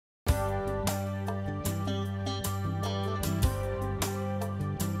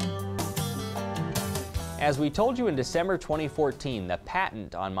As we told you in December 2014, the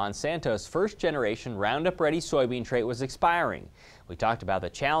patent on Monsanto's first-generation Roundup Ready soybean trait was expiring. We talked about the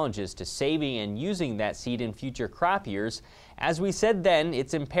challenges to saving and using that seed in future crop years. As we said then,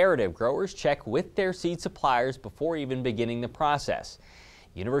 it's imperative growers check with their seed suppliers before even beginning the process.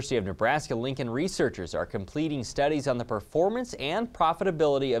 University of Nebraska-Lincoln researchers are completing studies on the performance and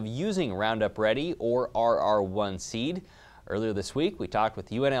profitability of using Roundup Ready or RR1 seed. Earlier this week, we talked with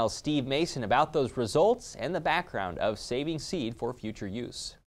UNL's Steve Mason about those results and the background of saving seed for future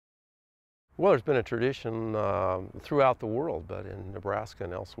use. Well, there's been a tradition throughout the world, but in Nebraska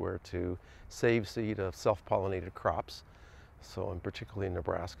and elsewhere, to save seed of self-pollinated crops. So, particularly in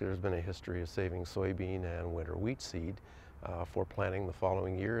Nebraska, there's been a history of saving soybean and winter wheat seed for planting the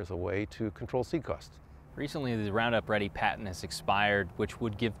following year as a way to control seed costs. Recently, the Roundup Ready patent has expired, which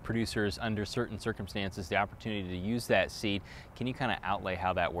would give producers under certain circumstances the opportunity to use that seed. Can you kind of outlay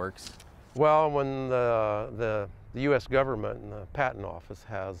how that works? Well, when the U.S. government and the patent office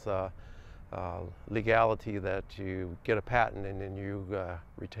has legality that you get a patent and then you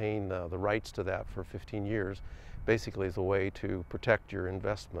retain the rights to that for 15 years, basically as a way to protect your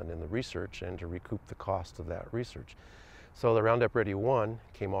investment in the research and to recoup the cost of that research. So the Roundup Ready 1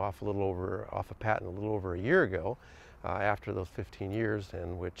 came off a patent a little over a year ago, after those 15 years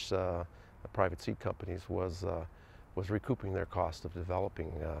in which the private seed companies was recouping their cost of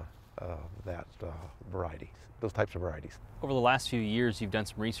developing that variety, those types of varieties. Over the last few years, you've done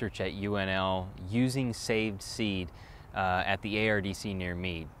some research at UNL using saved seed at the ARDC near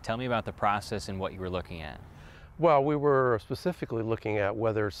Meade. Tell me about the process and what you were looking at. Well, we were specifically looking at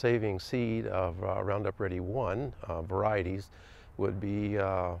whether saving seed of Roundup Ready 1 varieties would be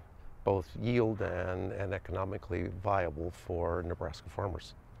both yield and economically viable for Nebraska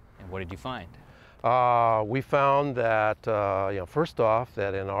farmers. And what did you find? We found that, first off,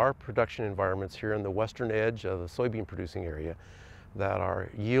 that in our production environments here in the western edge of the soybean producing area, that our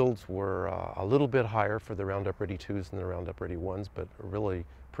yields were a little bit higher for the Roundup Ready 2s than the Roundup Ready 1s, but really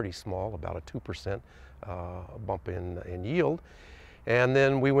pretty small, about a 2% bump in yield. And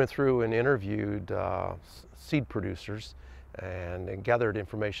then we went through and interviewed seed producers and gathered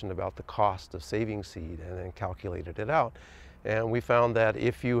information about the cost of saving seed and then calculated it out. And we found that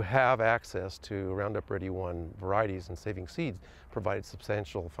if you have access to Roundup Ready 1 varieties and saving seeds, provided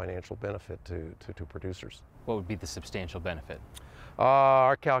substantial financial benefit to producers. What would be the substantial benefit?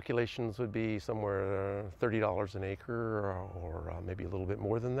 Our calculations would be somewhere $30 an acre or maybe a little bit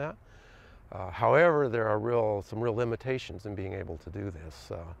more than that. However, there are some real limitations in being able to do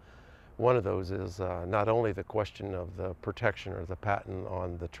this. One of those is not only the question of the protection or the patent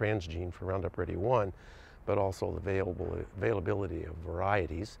on the transgene for Roundup Ready 1, but also the availability of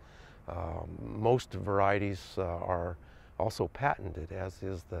varieties. Most varieties are also patented, as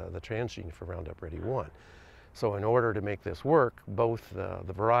is the transgene for Roundup Ready 1. So in order to make this work, both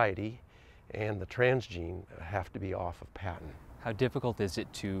the variety and the transgene have to be off of patent. How difficult is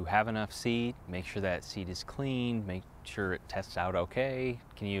it to have enough seed, make sure that seed is clean, make sure it tests out okay?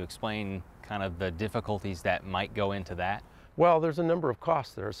 Can you explain kind of the difficulties that might go into that? Well, there's a number of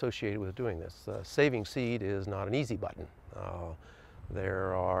costs that are associated with doing this. Saving seed is not an easy button.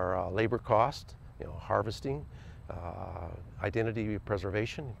 There are labor costs, harvesting, identity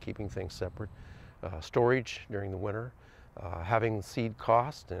preservation, keeping things separate, storage during the winter, having seed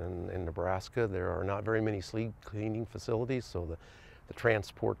cost. In Nebraska, there are not very many seed cleaning facilities, so the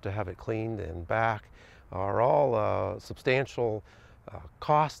transport to have it cleaned and back are all substantial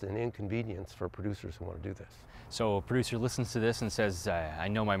cost and inconvenience for producers who want to do this. So a producer listens to this and says, I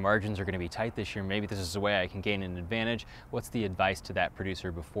know my margins are going to be tight this year, maybe this is a way I can gain an advantage. What's the advice to that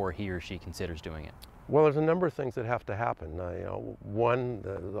producer before he or she considers doing it? Well, there's a number of things that have to happen. One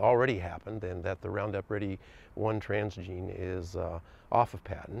that already happened, and that the Roundup Ready 1 transgene is off of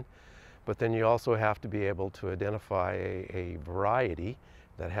patent. But then you also have to be able to identify a variety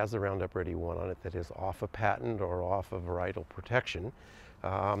that has the Roundup Ready 1 on it that is off of patent or off of varietal protection.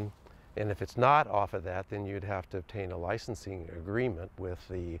 And if it's not off of that, then you'd have to obtain a licensing agreement with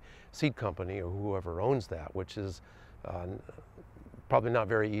the seed company or whoever owns that, which is probably not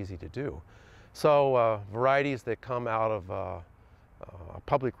very easy to do. So varieties that come out of a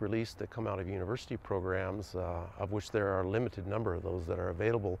public release that come out of university programs, of which there are a limited number of those that are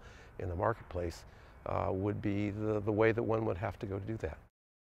available in the marketplace, would be the way that one would have to go to do that.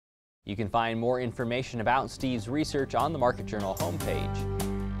 You can find more information about Steve's research on the Market Journal homepage.